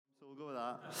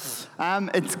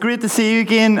It's great to see you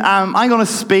again. I'm going to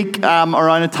speak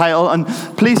around a title, and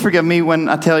please forgive me when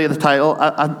I tell you the title.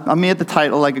 I made the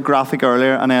title like a graphic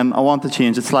earlier, and then I want to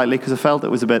change it slightly because I felt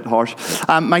it was a bit harsh.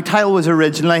 My title was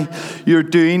originally, You're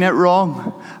Doing It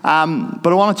Wrong,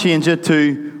 but I want to change it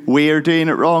to We're Doing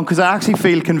It Wrong, because I actually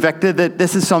feel convicted that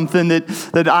this is something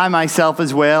that I myself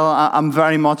as well, I'm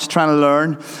very much trying to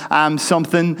learn,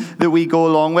 something that we go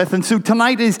along with. And so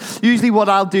tonight is usually what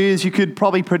I'll do is you could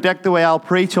probably predict the way I'll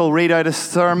preach. I'll read out a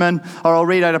sermon or I'll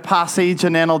read out a passage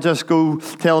and then I'll just go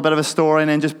tell a bit of a story and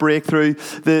then just break through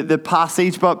the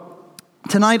passage. But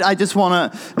tonight I just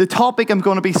want to, the topic I'm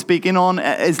going to be speaking on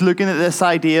is looking at this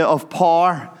idea of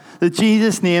power. That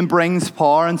Jesus' name brings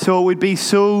power, and so it would be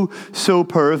so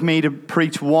poor of me to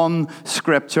preach one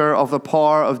scripture of the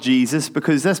power of Jesus,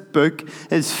 because this book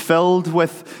is filled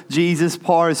with Jesus'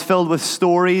 power, is filled with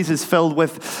stories, is filled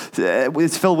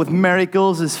with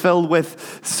miracles, is filled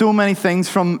with so many things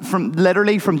from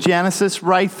literally from Genesis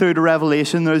right through to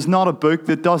Revelation. There is not a book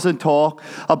that doesn't talk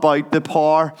about the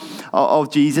power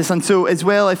of Jesus. And so as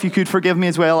well, if you could forgive me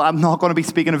as well, I'm not going to be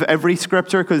speaking of every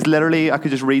scripture, because literally I could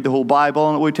just read the whole Bible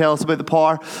and it would tell us about the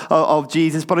power of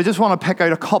Jesus, but I just want to pick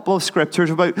out a couple of scriptures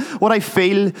about what I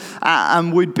feel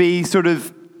and would be sort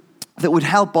of that would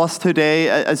help us today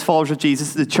as followers of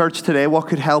Jesus, the church today, what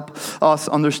could help us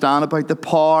understand about the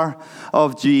power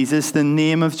of Jesus, the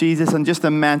name of Jesus, and just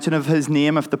a mention of his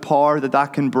name, of the power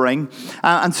that can bring.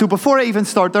 And so before I even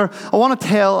start there, I want to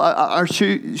tell or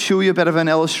show you a bit of an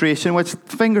illustration, which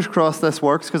fingers crossed this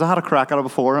works, because I had a crack at it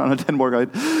before and it didn't work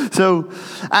out. So,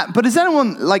 but is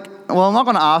anyone well, I'm not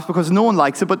going to ask because no one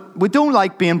likes it, but we don't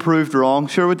like being proved wrong.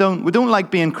 Sure, we don't. We don't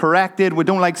like being corrected. We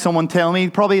don't like someone telling me,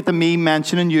 probably at me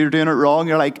mentioning you're doing it wrong.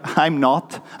 You're like, I'm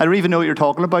not. I don't even know what you're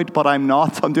talking about, but I'm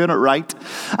not. I'm doing it right.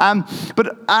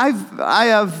 But I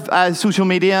have social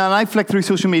media, and I flick through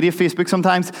social media, Facebook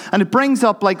sometimes, and it brings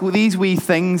up like these wee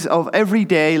things of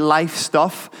everyday life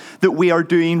stuff that we are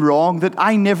doing wrong, that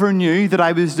I never knew that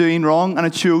I was doing wrong, and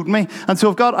it showed me. And so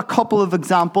I've got a couple of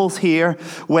examples here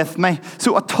with me.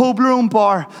 So a Toblerone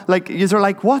bar, like, you're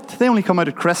like, what? They only come out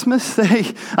at Christmas?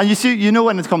 And you know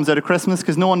when it comes out at Christmas,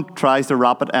 because no one tries to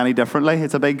wrap it any differently.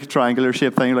 It's a big triangular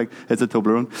shaped thing. You're like, it's a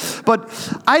Toblerone. But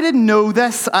I didn't know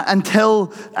this until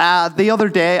the other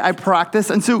day I practiced.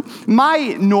 And so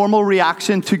my normal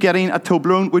reaction to getting a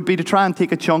Toblerone would be to try and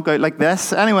take a chunk out like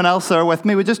this. Anyone else there with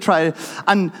me would just try it.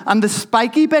 And the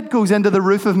spiky bit goes into the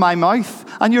roof of my mouth.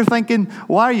 And you're thinking,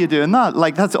 why are you doing that?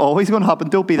 Like, that's always going to happen.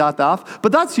 Don't be that daft.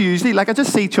 But that's usually, like, I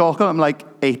just see chocolate, I'm like,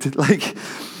 eat.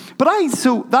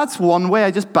 So that's one way.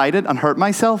 I just bite it and hurt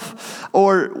myself.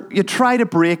 Or you try to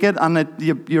break it and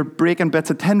you're breaking bits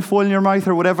of tinfoil in your mouth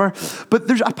or whatever. But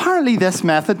there's apparently this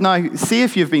method. Now, see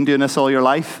if you've been doing this all your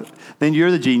life, then you're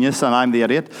the genius and I'm the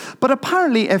idiot. But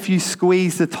apparently if you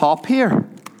squeeze the top here,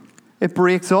 it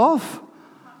breaks off.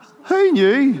 Who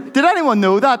knew? Did anyone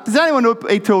know that? Does anyone know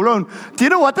a Toblerone? Do you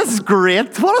know what? This is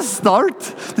great. What a start.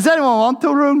 Does anyone want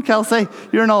Toblerone? Kelsey,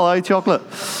 you're not allowed chocolate.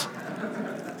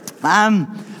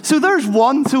 So there's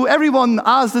one. So everyone,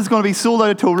 Asda's going to be sold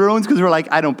out of Toblerones because we're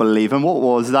like, I don't believe him. What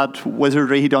was that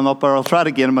wizardry he done up there? I'll try it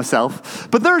again myself.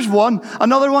 But there's one.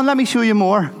 Another one. Let me show you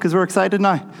more because we're excited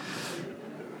now.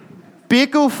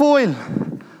 Bako foil.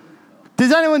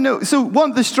 Does anyone know? So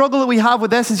the struggle that we have with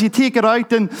this is you take it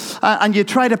out and you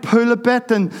try to pull a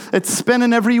bit and it's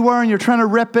spinning everywhere and you're trying to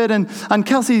rip it. And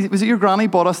Kelsey, was it your granny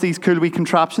bought us these cool wee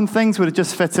contraption things where it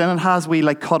just fits in and has wee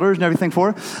like cutters and everything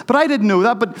for it? But I didn't know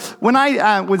that. But when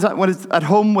I was at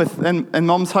home in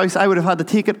Mum's house, I would have had to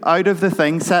take it out of the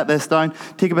thing, set this down,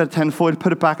 take a bit of tin foil,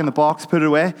 put it back in the box, put it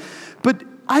away. But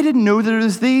I didn't know there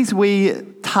was these wee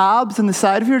tabs on the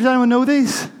side of here. Does anyone know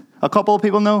these? A couple of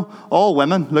people know. All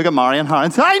women. Look at Marion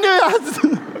Harrens. I knew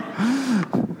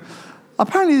that!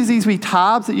 Apparently there's these wee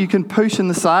tabs that you can push in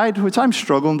the side, which I'm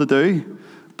struggling to do.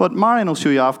 But Marion will show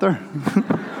you after.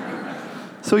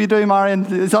 So you do, Marion?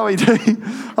 Is that what you do?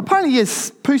 Apparently you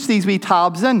push these wee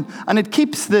tabs in, and it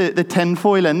keeps the tin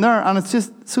foil in there, and it's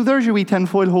just, so there's your wee tin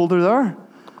foil holder there.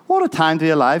 What a time to be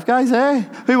alive, guys, eh?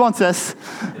 Who wants this?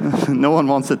 No one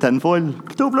wants the tin foil.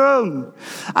 Toblerone.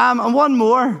 And one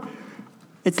more.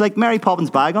 It's like Mary Poppins'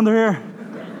 bag under here.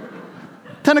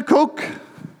 Tin of Coke.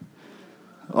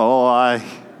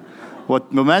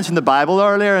 We mentioned the Bible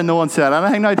earlier and no one said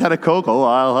anything. Now, tin of Coke. Oh,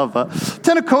 I'll have that.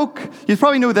 Tin of Coke. You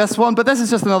probably know this one, but this is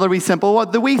just another wee simple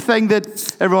one. The wee thing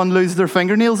that everyone loses their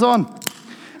fingernails on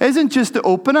isn't just to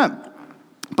open it,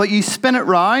 but you spin it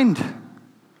round.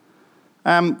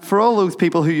 For all those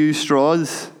people who use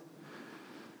straws,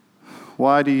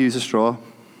 why do you use a straw?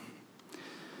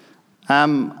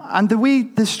 And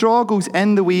the straw goes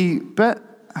in the wee bit,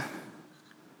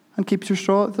 and keeps your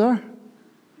straw there.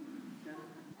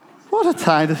 What a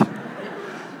time.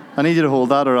 I need you to hold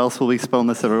that or else we'll be spilling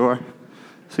this everywhere.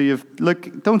 So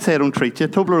look, don't say I don't treat you.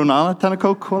 Toblerone on it, 10 of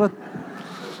Coke, what a...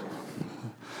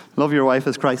 Love your wife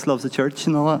as Christ loves the church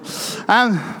and all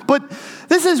that. But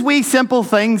this is wee simple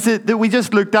things that we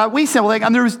just looked at. Wee simple things.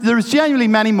 And there's genuinely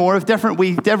many more of different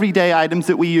everyday items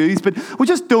that we use, but we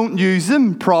just don't use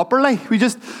them properly. We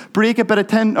just break a bit of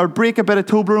tin or break a bit of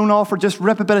Toblerone off or just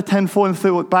rip a bit of tin foil and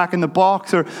throw it back in the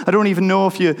box. Or I don't even know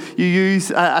if you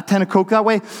use a tin of Coke that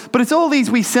way. But it's all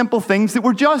these wee simple things that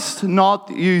we're just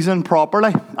not using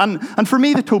properly. And for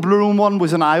me, the Toblerone one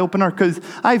was an eye-opener because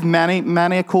I have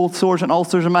many cold sores and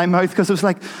ulcers in my mouth because it was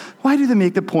like, why do they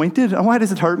make it pointed and why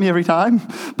does it hurt me every time?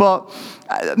 But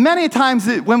many times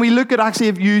when we look at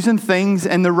actually using things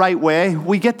in the right way,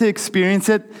 we get to experience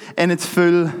it in its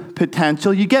full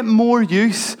potential. You get more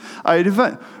use out of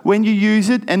it when you use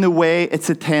it in the way it's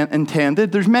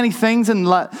intended. There's many things in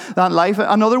that life.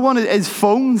 Another one is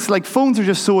phones. Like phones are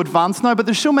just so advanced now, but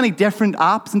there's so many different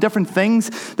apps and different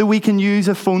things that we can use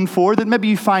a phone for that maybe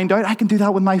you find out, I can do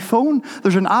that with my phone.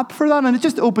 There's an app for that, and it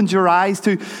just opens your eyes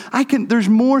to, there's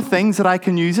more things that I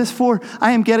can use this for.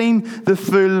 I am getting the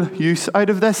full use out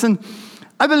of this. And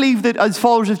I believe that as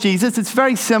followers of Jesus, it's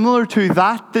very similar to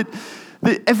that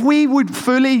if we would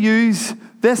fully use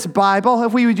this Bible,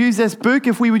 if we would use this book,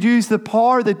 if we would use the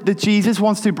power that Jesus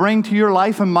wants to bring to your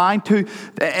life and mine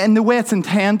in the way it's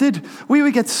intended, we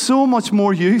would get so much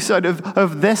more use out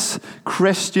of this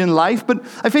Christian life. But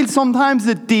I feel sometimes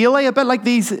that daily, a bit like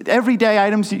these everyday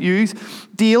items you use,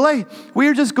 daily,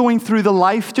 we're just going through the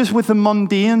life just with the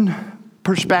mundane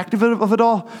perspective of it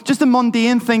all. Just a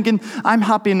mundane thinking, I'm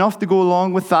happy enough to go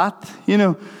along with that. Being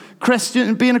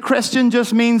a Christian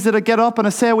just means that I get up and I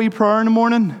say a wee prayer in the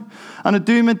morning and I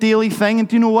do my daily thing. And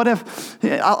do you know what? If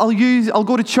I'll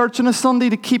go to church on a Sunday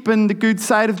to keep in the good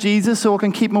side of Jesus, so I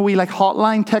can keep my wee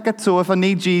hotline ticket. So if I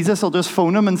need Jesus, I'll just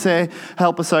phone him and say,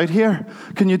 help us out here.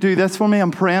 Can you do this for me?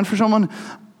 I'm praying for someone.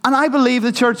 And I believe,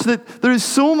 the church, that there is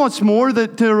so much more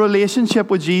to a relationship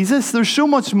with Jesus. There's so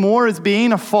much more as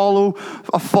being a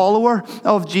follower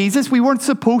of Jesus. We weren't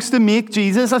supposed to make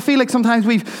Jesus. I feel like sometimes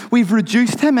we've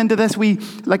reduced him into this wee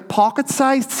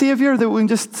pocket-sized Savior that we can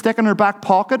just stick in our back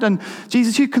pocket. And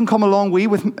Jesus, you can come along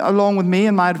with me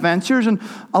in my adventures, and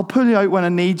I'll pull you out when I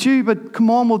need you. But come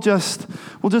on, we'll just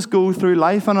go through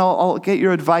life, and I'll get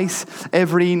your advice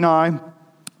every now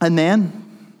and then.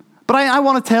 But I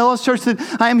want to tell us, church, that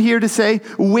I am here to say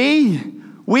we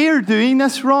are doing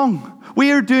this wrong.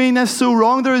 We are doing this so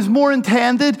wrong. There is more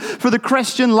intended for the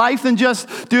Christian life than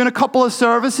just doing a couple of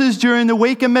services during the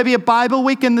week and maybe a Bible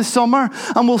week in the summer,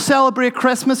 and we'll celebrate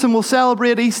Christmas and we'll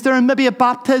celebrate Easter and maybe a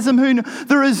baptism.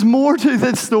 There is more to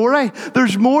this story.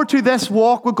 There's more to this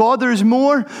walk with God. There's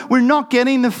more. We're not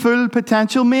getting the full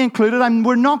potential, me included.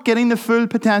 We're not getting the full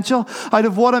potential out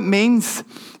of what it means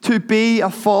to be a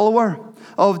follower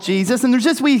of Jesus. And there's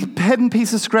this wee hidden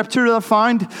piece of scripture that I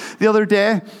found the other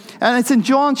day, and it's in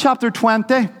John chapter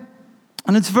 20,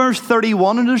 and it's verse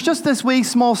 31, and there's just this wee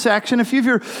small section. If you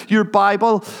have your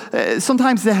Bible,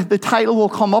 sometimes the title will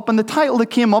come up, and the title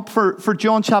that came up for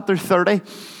John chapter 20,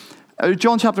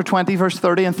 verse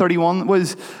 30 and 31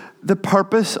 was the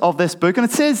purpose of this book. And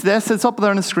it says this, it's up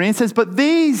there on the screen, it says, but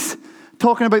these,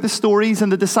 talking about the stories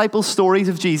and the disciples' stories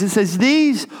of Jesus, says,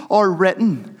 these are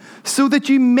written so that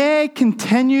you may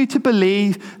continue to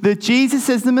believe that Jesus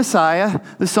is the Messiah,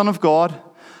 the Son of God.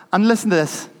 And listen to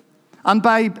this. And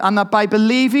that by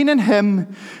believing in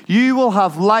him, you will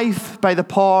have life by the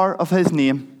power of his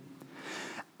name.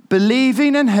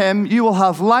 Believing in him, you will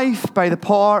have life by the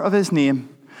power of his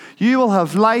name. You will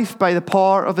have life by the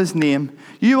power of his name.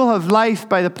 You will have life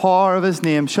by the power of his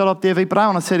name. Shut up, David, but I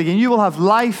want to say it again. You will have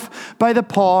life by the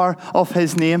power of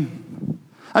his name.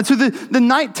 And so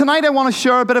tonight I want to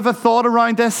share a bit of a thought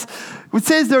around this. It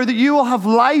says there that you will have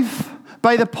life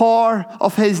by the power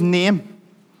of his name.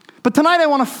 But tonight I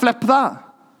want to flip that.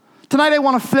 Tonight I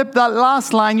want to flip that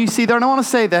last line you see there, and I want to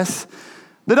say this,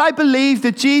 that I believe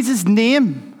that Jesus'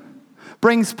 name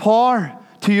brings power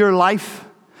to your life.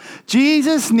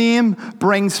 Jesus' name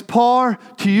brings power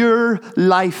to your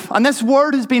life. And this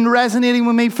word has been resonating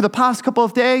with me for the past couple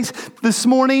of days. This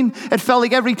morning, it felt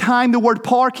like every time the word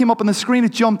power came up on the screen,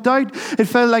 it jumped out. It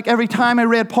felt like every time I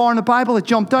read power in the Bible, it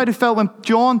jumped out. It felt when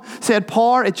John said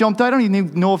power, it jumped out. I don't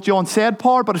even know if John said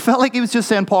power, but it felt like he was just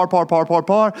saying power, power, power, power,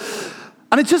 power.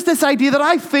 And it's just this idea that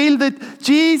I feel that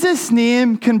Jesus'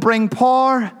 name can bring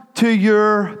power to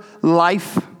your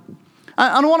life.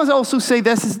 And I want to also say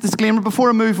this as a disclaimer before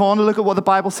I move on to look at what the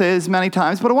Bible says many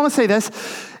times. But I want to say this.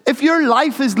 If your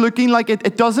life is looking like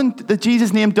that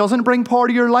Jesus' name doesn't bring power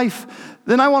to your life,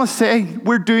 then I want to say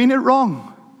we're doing it wrong.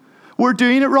 We're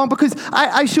doing it wrong because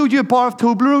I showed you a bar of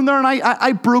Toblerone there, and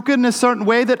I broke it in a certain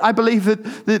way that I believe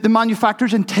that the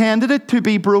manufacturers intended it to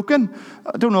be broken.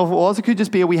 I don't know if it was. It could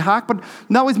just be a wee hack, but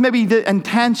that was maybe the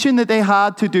intention that they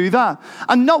had to do that.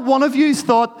 And not one of you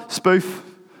thought, spoof,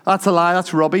 that's a lie,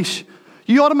 that's rubbish.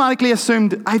 You automatically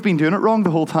assumed, I've been doing it wrong the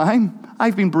whole time.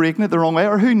 I've been breaking it the wrong way,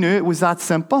 or who knew it was that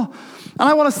simple? And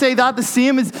I want to say that the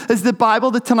same as the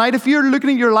Bible, that tonight, if you're looking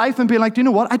at your life and being like, do you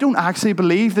know what? I don't actually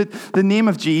believe that the name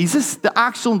of Jesus, the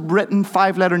actual written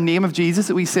 5-letter name of Jesus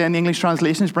that we say in the English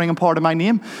translation is bringing part of my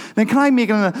name, then can I make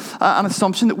an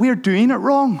assumption that we're doing it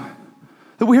wrong?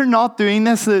 That we're not doing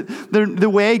this the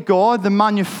way God, the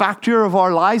manufacturer of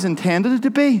our lives, intended it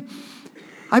to be?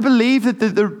 I believe that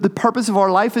the purpose of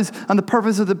our life is, and the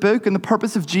purpose of the book and the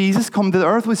purpose of Jesus come to the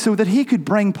earth was so that he could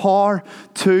bring power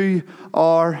to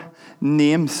our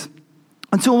names.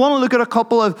 And so I want to look at a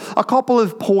couple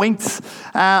of points,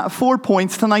 4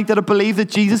 points tonight that I believe that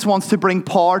Jesus wants to bring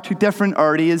power to different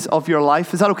areas of your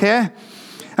life. Is that okay?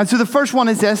 And so the first one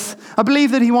is this. I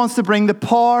believe that he wants to bring the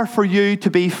power for you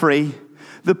to be free.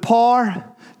 The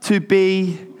power to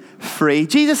be free.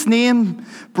 Jesus' name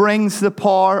brings the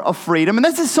power of freedom. And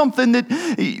this is something that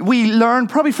we learn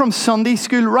probably from Sunday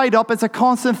school right up. It's a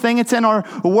constant thing. It's in our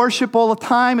worship all the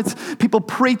time. People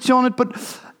preach on it, but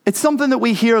it's something that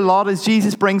we hear a lot as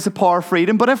Jesus brings the power of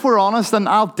freedom. But if we're honest, and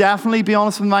I'll definitely be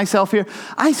honest with myself here,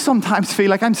 I sometimes feel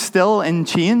like I'm still in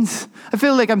chains. I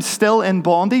feel like I'm still in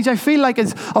bondage. I feel like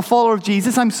as a follower of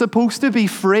Jesus, I'm supposed to be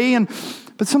free,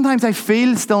 but sometimes I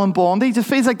feel still in bondage. It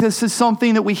feels like this is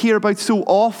something that we hear about so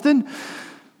often.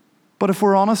 But if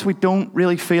we're honest, we don't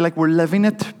really feel like we're living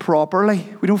it properly.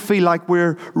 We don't feel like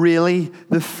we're really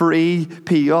the free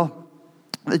people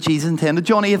that Jesus intended.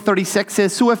 John 8:36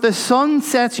 says, so if the Son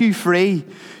sets you free,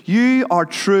 you are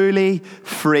truly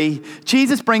free.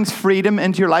 Jesus brings freedom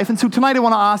into your life. And so tonight I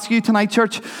want to ask you tonight,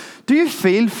 church, do you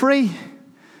feel free?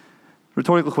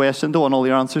 Rhetorical question. Don't want all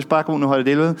your answers back. I won't know how to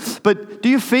deal with it. But do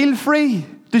you feel free?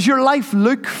 Does your life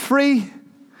look free?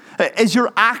 Is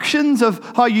your actions of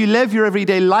how you live your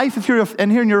everyday life, if you're in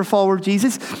here and you're a follower of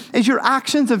Jesus, is your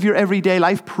actions of your everyday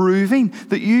life proving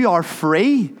that you are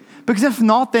free? Because if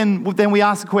not, then we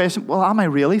ask the question, well, am I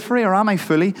really free, or am I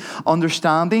fully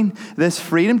understanding this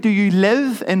freedom? Do you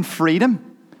live in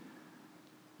freedom?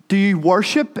 Do you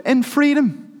worship in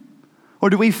freedom? Or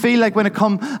do we feel like when it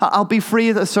comes, I'll be free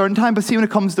at a certain time, but see when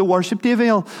it comes to worship, Davey,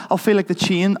 I'll feel like the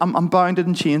chain, I'm bounded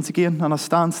in chains again, and I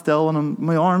stand still, and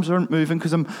my arms aren't moving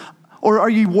or are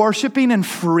you worshiping in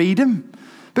freedom?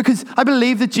 Because I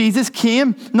believe that Jesus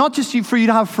came, not just for you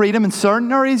to have freedom in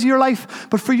certain areas of your life,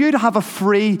 but for you to have a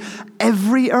free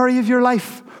every area of your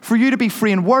life. For you to be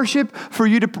free in worship, for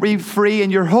you to be free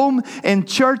in your home, in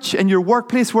church, in your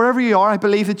workplace, wherever you are. I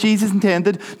believe that Jesus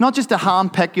intended not just to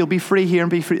handpick, you'll be free here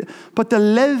and be free, but to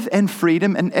live in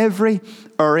freedom in every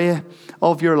area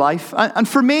of your life. And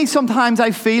for me, sometimes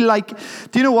I feel like,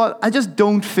 do you know what? I just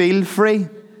don't feel free.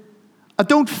 I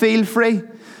don't feel free.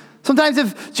 Sometimes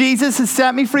if Jesus has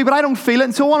set me free, but I don't feel it.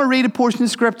 And so I want to read a portion of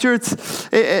scripture.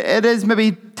 It is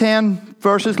maybe 10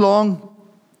 verses long.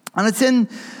 And it's in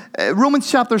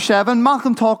Romans chapter 7.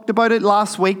 Malcolm talked about it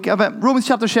last week. About Romans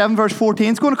chapter 7, verse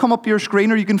 14. It's going to come up your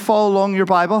screen, or you can follow along your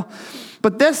Bible.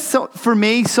 But this, for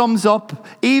me, sums up,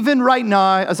 even right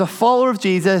now, as a follower of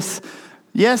Jesus,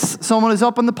 yes, someone is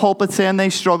up in the pulpit saying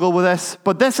they struggle with this,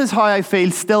 but this is how I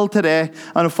feel still today,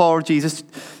 and a follower of Jesus.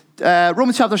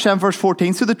 Romans chapter 7, verse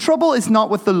 14. So the trouble is not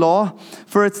with the law,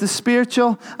 for it's the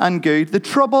spiritual and good. The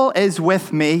trouble is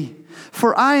with me,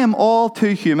 for I am all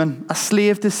too human, a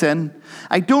slave to sin.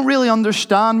 I don't really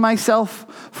understand myself,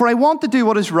 for I want to do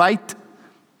what is right,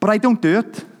 but I don't do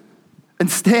it.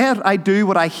 Instead, I do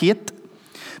what I hate.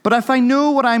 But if I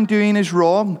know what I'm doing is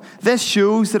wrong, this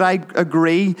shows that I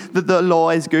agree that the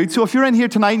law is good. So if you're in here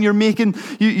tonight and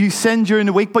you sin during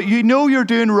the week, but you know you're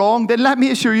doing wrong, then let me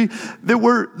assure you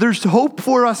that there's hope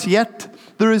for us yet.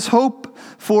 There is hope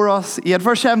for us yet.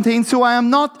 Verse 17, so I am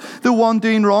not the one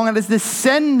doing wrong. It is the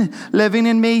sin living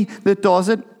in me that does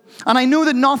it. And I know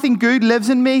that nothing good lives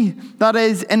in me, that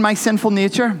is, in my sinful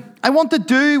nature. I want to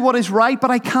do what is right, but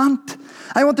I can't.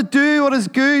 I want to do what is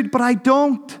good, but I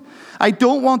don't. I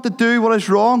don't want to do what is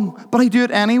wrong, but I do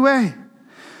it anyway.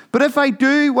 But if I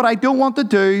do what I don't want to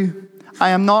do, I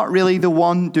am not really the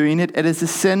one doing it. It is the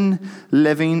sin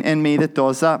living in me that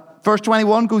does that. Verse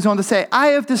 21 goes on to say, I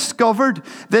have discovered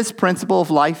this principle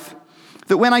of life,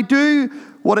 that when I do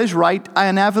what is right, I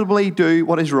inevitably do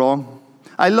what is wrong.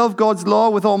 I love God's law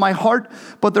with all my heart,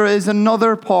 but there is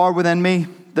another power within me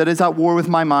that is at war with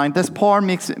my mind. This power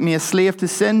makes me a slave to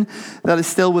sin that is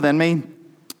still within me.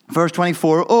 Verse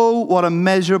 24, oh, what a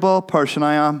miserable person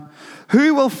I am.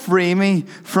 Who will free me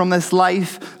from this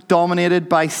life dominated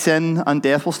by sin and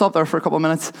death? We'll stop there for a couple of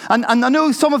minutes. And I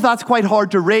know some of that's quite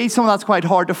hard to read, some of that's quite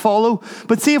hard to follow.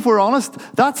 But see, if we're honest,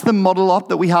 that's the muddle up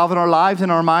that we have in our lives, in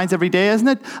our minds every day, isn't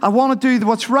it? I want to do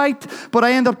what's right, but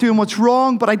I end up doing what's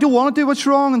wrong. But I don't want to do what's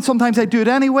wrong, and sometimes I do it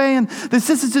anyway. And this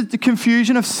is the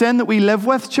confusion of sin that we live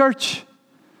with, church.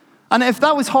 And if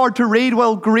that was hard to read,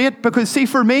 well, great. Because see,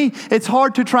 for me, it's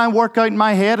hard to try and work out in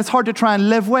my head. It's hard to try and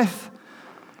live with.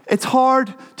 It's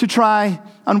hard to try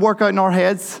and work out in our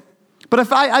heads. But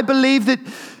if I believe that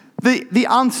the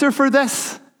answer for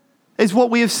this is what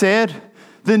we have said.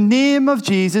 The name of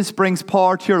Jesus brings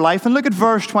power to your life. And look at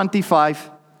verse 25.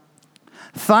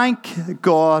 Thank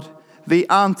God the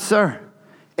answer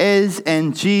is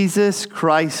in Jesus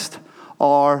Christ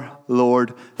our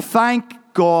Lord. Thank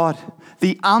God.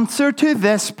 The answer to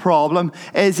this problem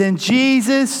is in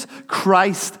Jesus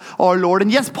Christ our Lord.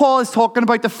 And yes, Paul is talking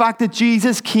about the fact that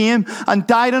Jesus came and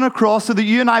died on a cross so that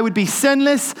you and I would be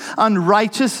sinless and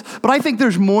righteous. But I think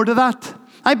there's more to that.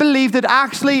 I believe that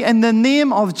actually in the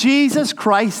name of Jesus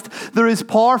Christ, there is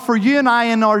power for you and I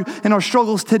in our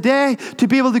struggles today to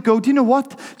be able to go, do you know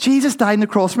what? Jesus died on the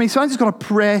cross for me, so I'm just going to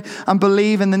pray and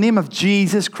believe in the name of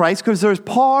Jesus Christ, because there's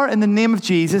power in the name of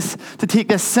Jesus to take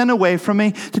this sin away from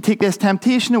me, to take this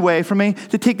temptation away from me,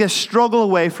 to take this struggle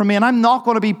away from me, and I'm not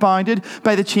going to be bounded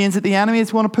by the chains that the enemy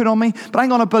is going to put on me, but I'm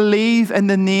going to believe in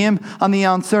the name and the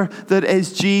answer that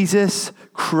is Jesus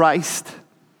Christ.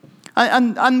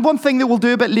 And one thing that we'll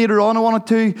do a bit later on,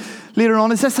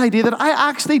 is this idea that I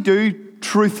actually do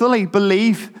truthfully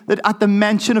believe that at the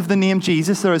mention of the name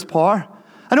Jesus, there is power.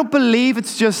 I don't believe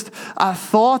it's just a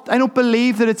thought. I don't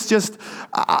believe that it's just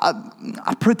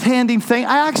a pretending thing.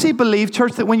 I actually believe,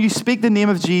 church, that when you speak the name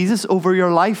of Jesus over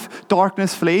your life,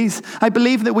 darkness flees. I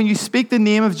believe that when you speak the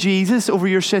name of Jesus over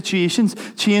your situations,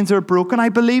 chains are broken. I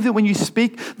believe that when you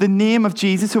speak the name of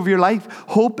Jesus over your life,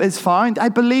 hope is found. I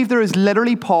believe there is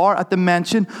literally power at the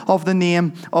mention of the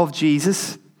name of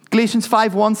Jesus. Galatians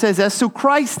 5:1 says this, so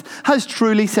Christ has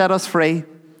truly set us free.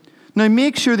 Now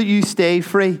make sure that you stay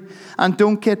free and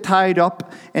don't get tied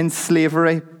up in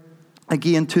slavery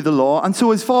again to the law. And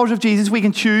so as followers of Jesus, we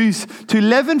can choose to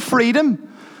live in freedom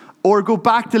or go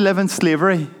back to live in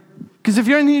slavery. Because if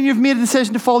you've made a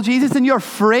decision to follow Jesus, then you're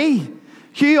free.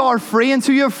 You are free, and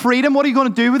so you have freedom. What are you going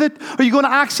to do with it? Are you going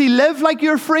to actually live like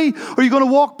you're free? Or are you going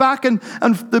to walk back and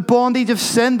the bondage of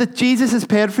sin that Jesus has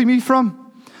paid for you from?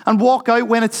 And walk out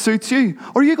when it suits you?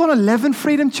 Or are you going to live in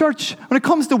freedom, church? When it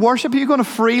comes to worship, are you going to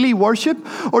freely worship?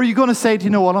 Or are you going to say, do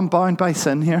you know what, I'm bound by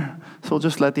sin here, so I'll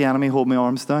just let the enemy hold my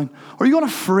arms down? Or are you going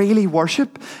to freely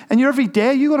worship? And your every day,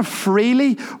 are you going to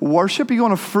freely worship? Are you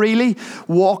going to freely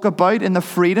walk about in the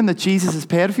freedom that Jesus has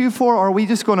paid for you for? Or are we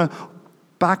just going to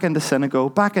back into sin and go,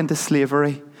 back into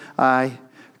slavery I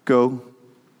go?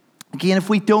 Again, if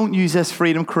we don't use this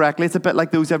freedom correctly, it's a bit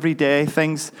like those everyday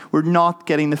things. We're not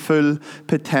getting the full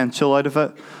potential out of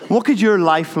it. What could your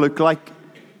life look like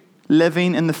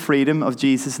living in the freedom of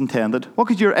Jesus intended? What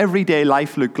could your everyday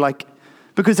life look like?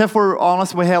 Because if we're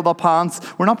honest, we held up hands,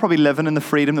 we're not probably living in the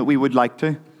freedom that we would like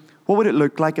to. What would it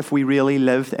look like if we really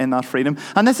lived in that freedom?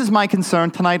 And this is my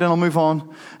concern tonight, and I'll move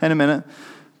on in a minute.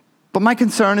 But my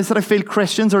concern is that I feel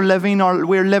Christians we're living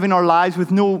our lives with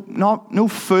no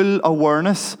full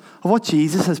awareness of what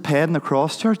Jesus has paid on the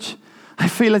cross, church. I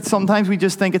feel that sometimes we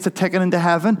just think it's a ticket into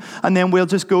heaven, and then we'll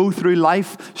just go through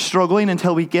life struggling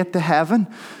until we get to heaven.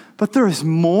 But there is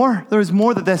more. There is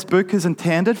more that this book is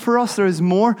intended for us. There is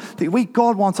more that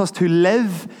God wants us to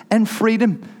live in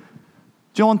freedom.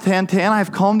 John 10:10, I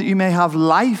have come that you may have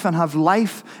life and have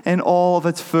life in all of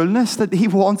its fullness. That he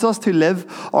wants us to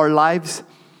live our lives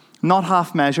not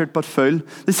half measured, but full.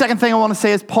 The second thing I want to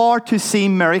say is power to see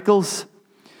miracles.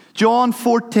 John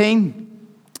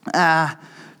 14,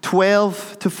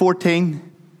 12 to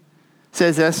 14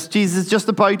 says this. Jesus is just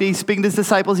about, he's speaking to his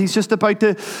disciples, he's just about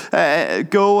to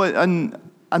go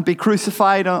and be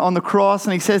crucified on the cross.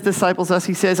 And he says to the disciples this,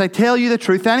 he says, I tell you the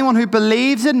truth, anyone who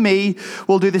believes in me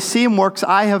will do the same works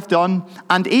I have done,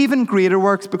 and even greater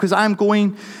works, because I'm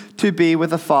going to be with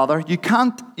the Father. You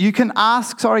can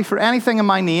ask for anything in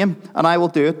my name, and I will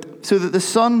do it, so that the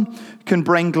Son can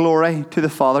bring glory to the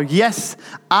Father. Yes,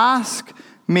 ask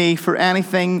me for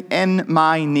anything in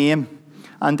my name,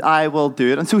 and I will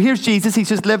do it. And so here's Jesus. He's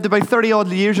just lived about 30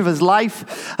 odd years of his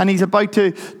life, and he's about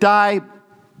to die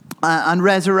and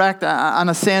resurrect and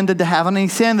ascend into heaven. And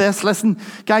he's saying this, listen,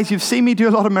 guys, you've seen me do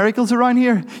a lot of miracles around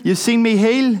here. You've seen me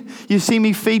heal. You've seen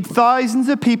me feed thousands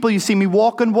of people. You've seen me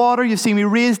walk on water. You've seen me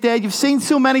raise dead. You've seen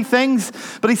so many things.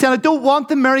 But he said, I don't want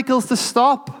the miracles to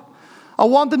stop. I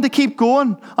want them to keep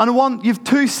going. And you've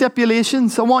two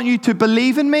stipulations. I want you to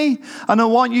believe in me, and I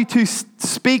want you to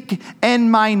speak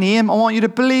in my name. I want you to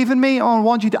believe in me, and I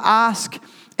want you to ask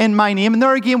in my name. And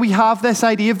there again, we have this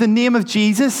idea of the name of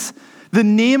Jesus. The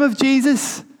name of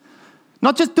Jesus.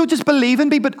 Don't just believe in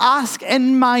me, but ask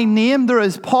in my name. There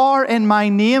is power in my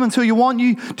name. And so you want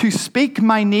you to speak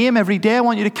my name every day. I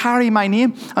want you to carry my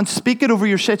name and speak it over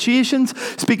your situations.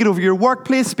 Speak it over your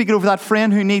workplace. Speak it over that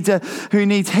friend who needs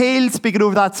healed. Speak it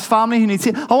over that family who needs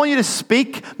healed. I want you to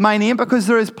speak my name because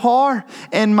there is power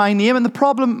in my name. And the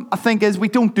problem, I think, is we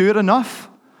don't do it enough.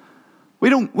 We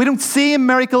don't see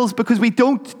miracles because we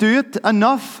don't do it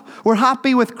enough. We're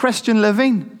happy with Christian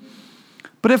living.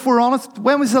 But if we're honest,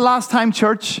 when was the last time,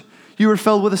 church, you were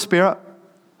filled with the Spirit?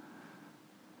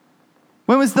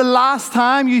 When was the last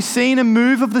time you seen a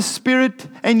move of the Spirit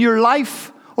in your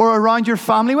life or around your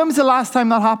family? When was the last time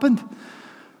that happened?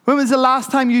 When was the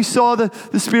last time you saw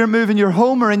the Spirit move in your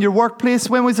home or in your workplace?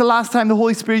 When was the last time the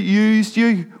Holy Spirit used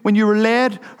you? When you were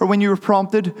led or when you were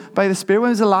prompted by the Spirit?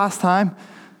 When was the last time?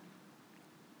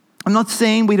 I'm not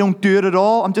saying we don't do it at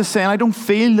all. I'm just saying I don't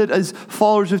feel that as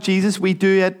followers of Jesus we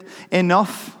do it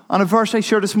enough. And a verse I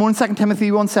shared this morning, 2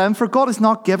 Timothy 1:7, for God has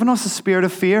not given us a spirit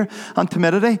of fear and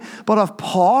timidity, but of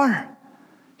power.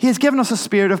 He has given us a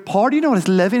spirit of power. Do you know what is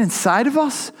living inside of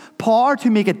us? Power to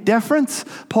make a difference.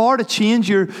 Power to change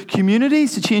your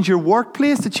communities, to change your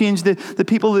workplace, to change the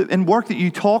people in work that you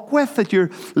talk with at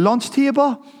your lunch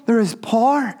table. There is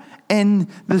power in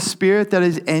the Spirit that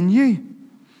is in you.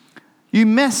 You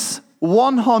miss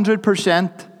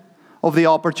 100% of the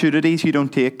opportunities you don't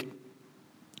take.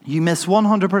 You miss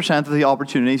 100% of the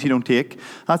opportunities you don't take.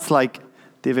 That's like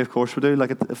David, of course, would do.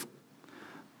 Of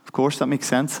course, that makes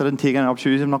sense. I didn't take any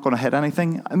opportunities. I'm not going to hit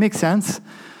anything. It makes sense.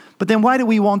 But then why do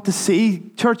we want to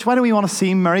see, church, why do we want to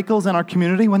see miracles in our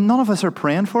community when none of us are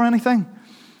praying for anything?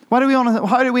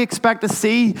 How do we expect to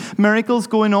see miracles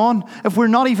going on if we're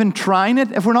not even trying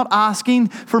it, if we're not asking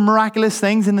for miraculous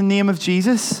things in the name of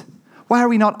Jesus? Why are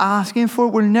we not asking for it?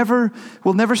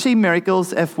 We'll never see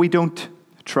miracles if we don't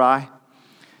try.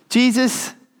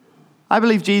 I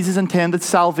believe Jesus intended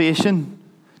salvation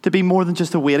to be more than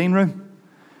just a waiting room.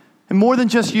 And more than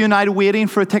just you and I waiting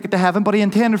for a ticket to heaven, but he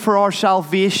intended for our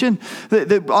salvation,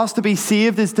 that us to be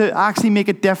saved is to actually make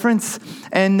a difference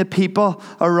in the people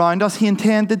around us. He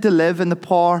intended to live in the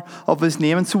power of his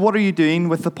name. And so what are you doing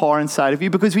with the power inside of you?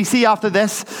 Because we see after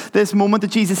this moment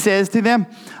that Jesus says to them,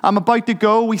 I'm about to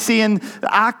go. We see in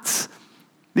Acts,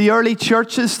 the early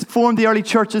churches formed, the early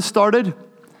churches started.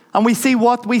 And we see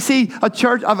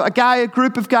a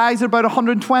group of guys, about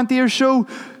 120 or so,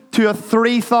 to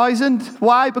 3,000.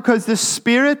 Why? Because the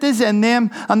Spirit is in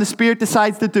them and the Spirit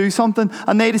decides to do something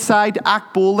and they decide to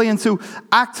act boldly. And so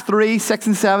Acts 3, 6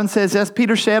 and 7 says this.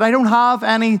 Peter said, I don't have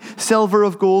any silver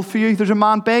or gold for you. There's a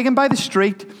man begging by the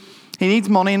street. He needs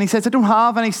money and he says, I don't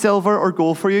have any silver or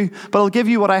gold for you, but I'll give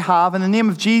you what I have. In the name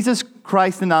of Jesus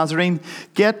Christ the Nazarene,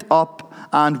 get up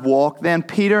and walk. Then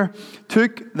Peter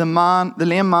took the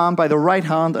lame man by the right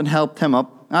hand and helped him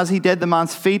up. As he did, the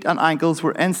man's feet and ankles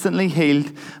were instantly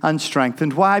healed and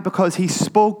strengthened. Why? Because he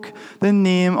spoke the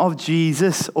name of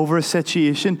Jesus over a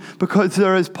situation. Because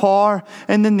there is power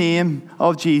in the name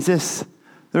of Jesus.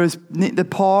 There is the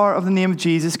power of the name of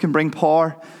Jesus can bring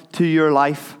power to your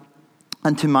life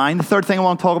and to mine. The third thing I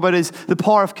want to talk about is the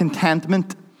power of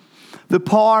contentment. The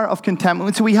power of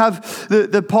contentment. So we have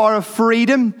the power of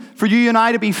freedom for you and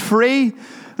I to be free.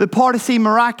 The power to see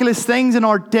miraculous things in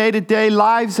our day-to-day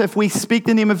lives if we speak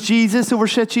the name of Jesus over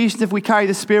situations, if we carry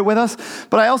the Spirit with us.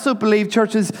 But I also believe,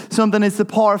 church, is the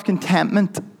power of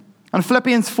contentment. And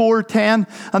Philippians 4:10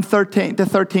 and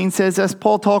 13 says this.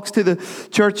 Paul talks to the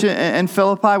church in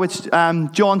Philippi, which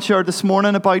John shared this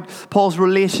morning, about Paul's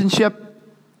relationship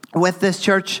with this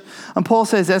church. And Paul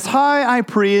says this, how I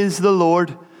praise the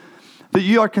Lord that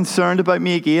you are concerned about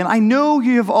me again. I know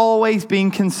you have always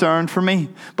been concerned for me,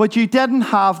 but you didn't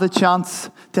have the chance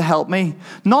to help me.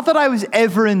 Not that I was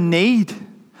ever in need,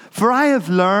 for I have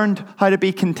learned how to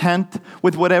be content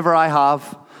with whatever I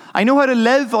have. I know how to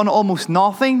live on almost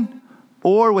nothing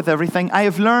or with everything. I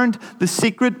have learned the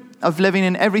secret of living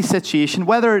in every situation,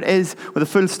 whether it is with a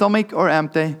full stomach or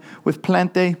empty, with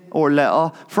plenty or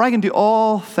little. For I can do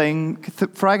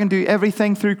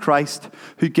everything through Christ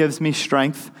who gives me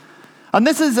strength. And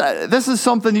this is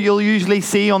something that you'll usually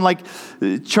see on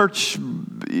church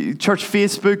church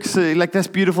Facebooks, like this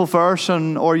beautiful verse,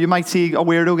 or you might see a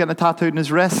weirdo getting a tattoo in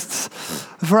his wrists.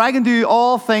 For I can do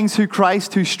all things through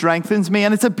Christ who strengthens me.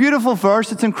 And it's a beautiful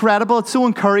verse. It's incredible. It's so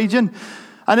encouraging.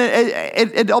 And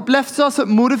it uplifts us. It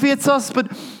motivates us.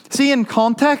 But see, in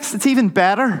context, it's even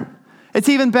better. It's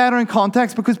even better in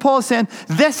context because Paul is saying,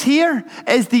 this here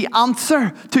is the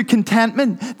answer to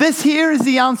contentment. This here is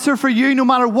the answer for you, no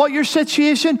matter what your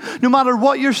situation, no matter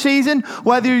what your season,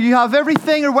 whether you have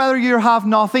everything or whether you have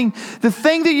nothing. The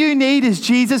thing that you need is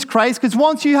Jesus Christ, because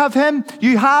once you have him,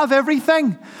 you have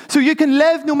everything. So you can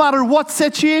live no matter what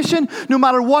situation, no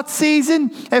matter what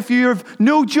season. If you have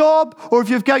no job or if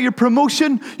you've got your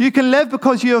promotion, you can live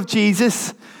because you have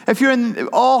Jesus. If you're in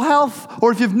all health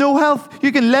or if you have no health,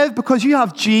 you can live because you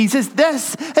have Jesus.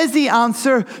 This is the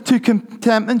answer to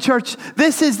contentment, church.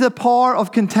 This is the power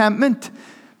of contentment.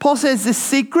 Paul says the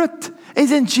secret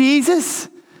is in Jesus.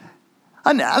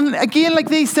 And again, like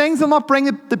these things, I'll not bring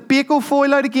the Bako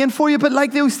foil out again for you, but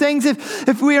like those things,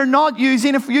 if we are not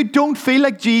using, if you don't feel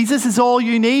like Jesus is all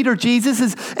you need or Jesus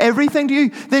is everything to you,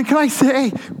 then can I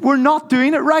say, we're not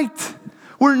doing it right.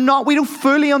 We don't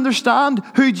fully understand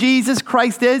who Jesus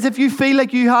Christ is. If you feel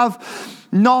like you have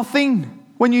nothing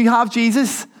when you have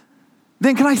Jesus,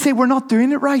 then can I say we're not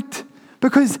doing it right?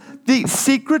 Because the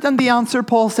secret and the answer,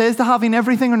 Paul says, to having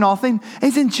everything or nothing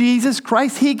is in Jesus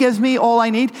Christ. He gives me all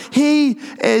I need. He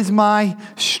is my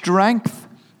strength.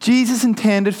 Jesus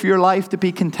intended for your life to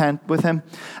be content with him.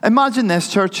 Imagine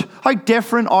this, church, how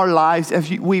different our lives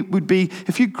would be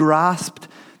if you grasped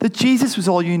that Jesus was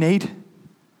all you need.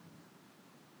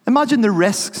 Imagine the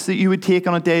risks that you would take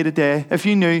on a day-to-day if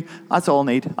you knew, that's all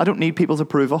I need. I don't need people's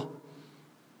approval.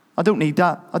 I don't need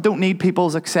that. I don't need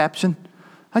people's exception.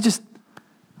 I just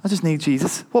need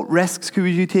Jesus. What risks could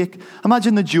you take?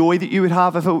 Imagine the joy that you would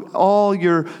have if all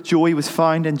your joy was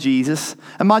found in Jesus.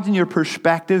 Imagine your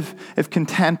perspective if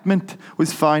contentment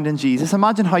was found in Jesus.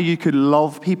 Imagine how you could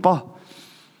love people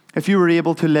if you were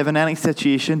able to live in any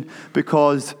situation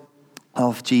because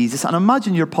of Jesus. And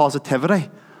imagine your positivity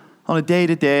on a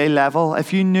day-to-day level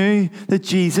if you knew that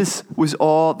Jesus was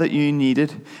all that you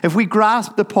needed. If we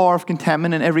grasp the power of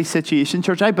contentment in every situation,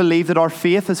 church, I believe that our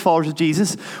faith as followers of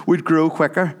Jesus would grow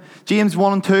quicker. James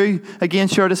 1 and 2, again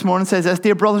shared this morning, says this: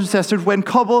 Dear brothers and sisters, when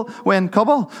troubles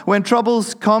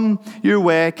come your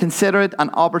way, consider it an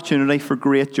opportunity for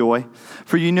great joy.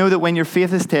 For you know that when your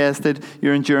faith is tested,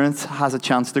 your endurance has a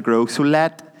chance to grow. So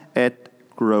let it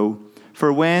grow.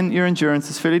 For when your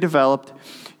endurance is fully developed,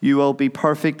 you will be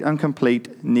perfect and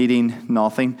complete, needing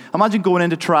nothing. Imagine going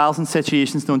into trials and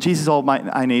situations knowing Jesus is all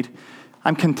I need.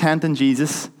 I'm content in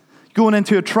Jesus. Going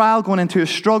into a trial, going into a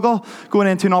struggle, going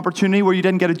into an opportunity where you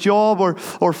didn't get a job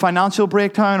or financial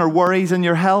breakdown or worries in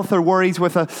your health or worries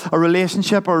with a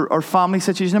relationship or family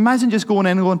situation. Imagine just going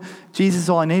in and going, Jesus is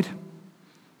all I need.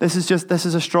 This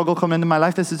is a struggle coming into my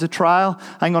life. This is a trial.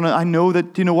 I know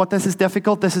that, you know what, this is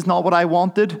difficult. This is not what I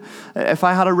wanted. If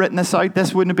I had written this out,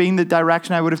 this wouldn't have been the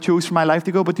direction I would have chose for my life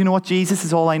to go. But you know what, Jesus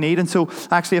is all I need. And so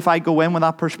actually, if I go in with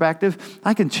that perspective,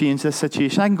 I can change this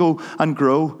situation. I can go and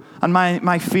grow. And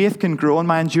my faith can grow, and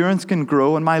my endurance can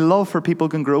grow, and my love for people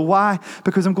can grow. Why?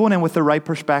 Because I'm going in with the right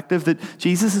perspective that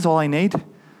Jesus is all I need.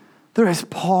 There is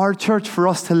power, church, for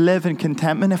us to live in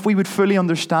contentment. If we would fully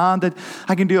understand that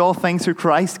I can do all things through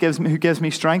Christ who gives me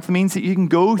strength, it means that you can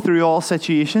go through all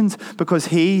situations because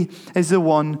he is the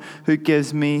one who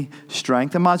gives me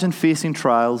strength. Imagine facing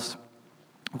trials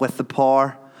with the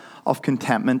power of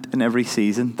contentment in every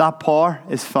season. That power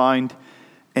is found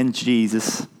in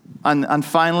Jesus. And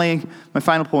finally, my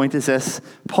final point is this: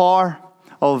 power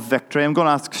of victory. I'm going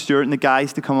to ask Stuart and the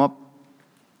guys to come up.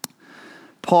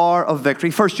 Power of victory.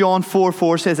 1 John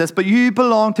 4:4 says this: But you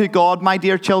belong to God, my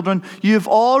dear children. You've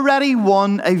already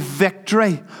won a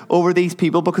victory over these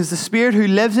people because the Spirit who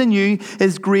lives in you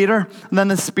is greater than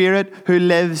the Spirit who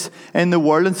lives in the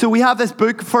world. And so we have this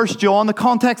book, 1 John. The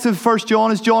context of 1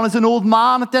 John is John is an old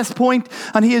man at this point,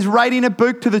 and he is writing a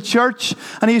book to the church,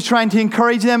 and he is trying to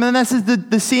encourage them. And this is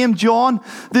the same John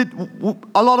that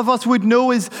a lot of us would know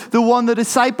is the one, the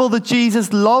disciple that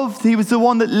Jesus loved. He was the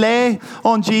one that lay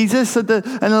on Jesus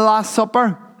in the Last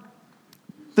Supper.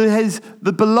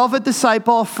 The beloved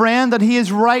disciple, a friend that he is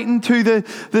writing to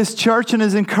this church and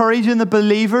is encouraging the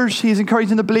believers. He is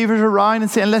encouraging the believers around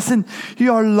and saying, listen,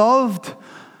 you are loved.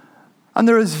 And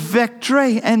there is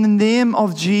victory in the name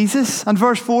of Jesus. And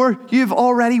verse 4, you've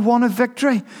already won a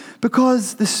victory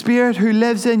because the Spirit who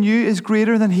lives in you is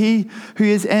greater than he who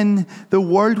is in the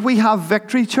world. We have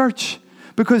victory, church,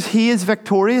 because he is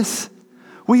victorious.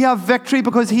 We have victory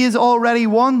because he has already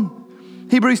won.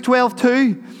 Hebrews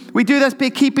 12:2. We do this by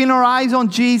keeping our eyes on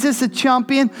Jesus, the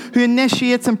champion who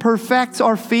initiates and perfects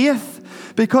our faith.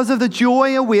 Because of the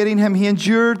joy awaiting him, he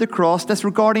endured the cross,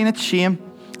 disregarding its shame,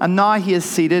 and now he is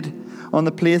seated on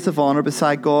the place of honor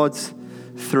beside God's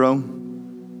throne.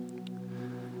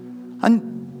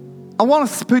 And I want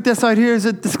to put this out here as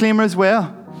a disclaimer as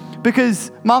well,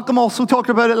 because Malcolm also talked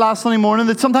about it last Sunday morning,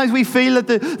 that sometimes we feel that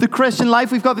the Christian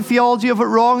life, we've got the theology of it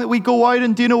wrong, that we go out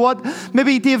and do you know what?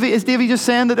 Maybe is Davey just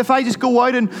saying that if I just go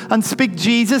out and speak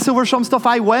Jesus over some stuff,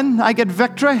 I win, I get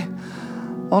victory?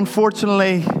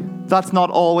 Unfortunately, that's not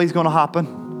always going to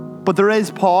happen. But there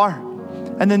is power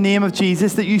in the name of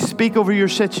Jesus that you speak over your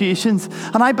situations.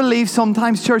 And I believe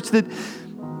sometimes, church, that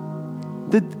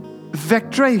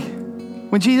victory,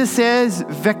 when Jesus says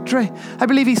victory, I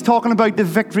believe he's talking about the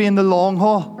victory in the long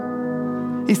haul.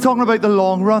 He's talking about the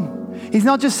long run. He's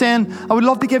not just saying, I would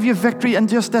love to give you victory in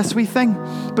just this wee thing.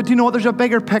 But you know what? There's a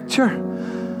bigger picture.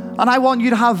 And I want you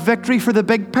to have victory for the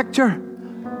big picture.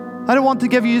 I don't want to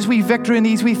give you this wee victory in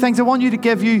these wee things. I want you to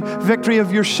give you victory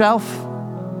of yourself.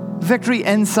 Victory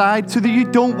inside, so that you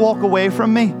don't walk away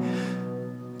from me.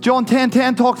 John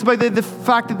 10:10 talks about the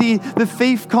fact that the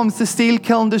thief comes to steal,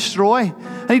 kill, and destroy.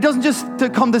 And he doesn't just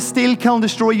come to steal, kill, and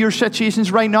destroy your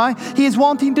situations right now. He is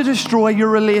wanting to destroy your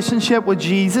relationship with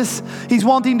Jesus. He's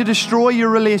wanting to destroy your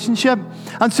relationship.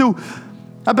 And so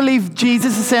I believe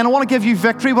Jesus is saying, I want to give you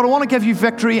victory, but I want to give you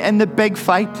victory in the big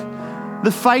fight.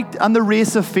 The fight and the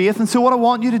race of faith. And so what I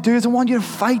want you to do is I want you to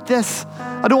fight this.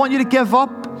 I don't want you to give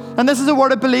up. And this is a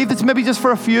word I believe that's maybe just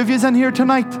for a few of you in here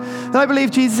tonight. That I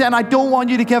believe Jesus said, I don't want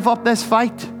you to give up this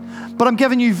fight. But I'm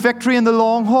giving you victory in the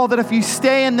long haul. That if you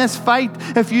stay in this fight,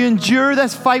 if you endure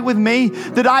this fight with me,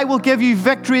 that I will give you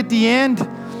victory at the end.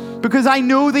 Because I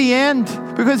know the end.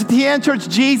 Because at the end, church,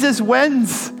 Jesus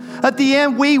wins. At the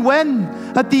end, we win.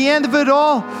 At the end of it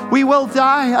all, we will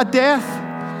die a death.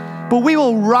 But we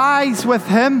will rise with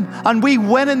him and we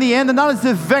win in the end. And that is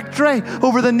the victory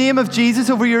over the name of Jesus,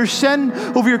 over your sin,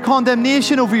 over your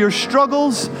condemnation, over your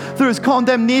struggles. There is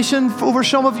condemnation over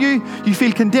some of you. You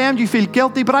feel condemned, you feel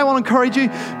guilty. But I want to encourage you,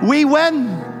 we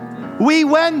win. We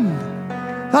win.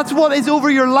 That's what is over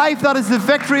your life. That is the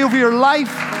victory over your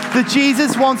life that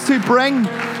Jesus wants to bring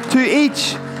to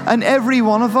each and every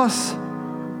one of us.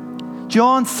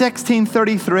 John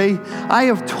 16:33, I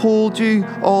have told you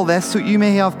all this so you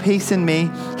may have peace in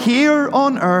me. Here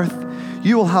on earth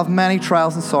you will have many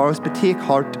trials and sorrows, but take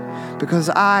heart because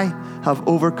I have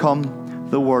overcome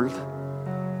the world.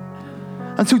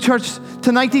 And so church,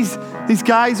 tonight these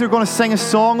guys are going to sing a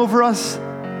song over us.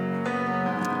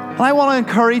 And I want to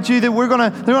encourage you that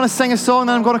they're going to sing a song, and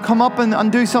then I'm going to come up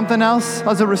and do something else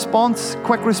as a response,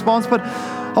 quick response. But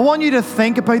I want you to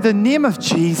think about the name of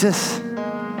Jesus.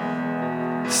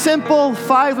 Simple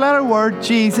 5-letter word,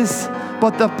 Jesus,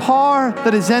 but the power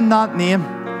that is in that name,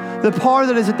 the power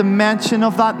that is at the mention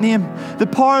of that name, the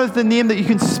power of the name that you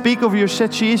can speak over your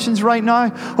situations right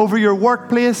now, over your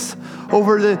workplace,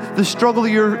 over the struggle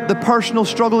the personal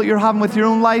struggle that you're having with your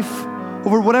own life,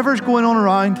 over whatever's going on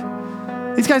around.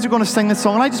 These guys are going to sing this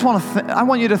song, and I just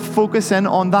want you to focus in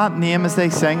on that name as they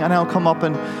sing, and I'll come up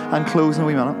and close in a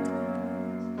wee minute.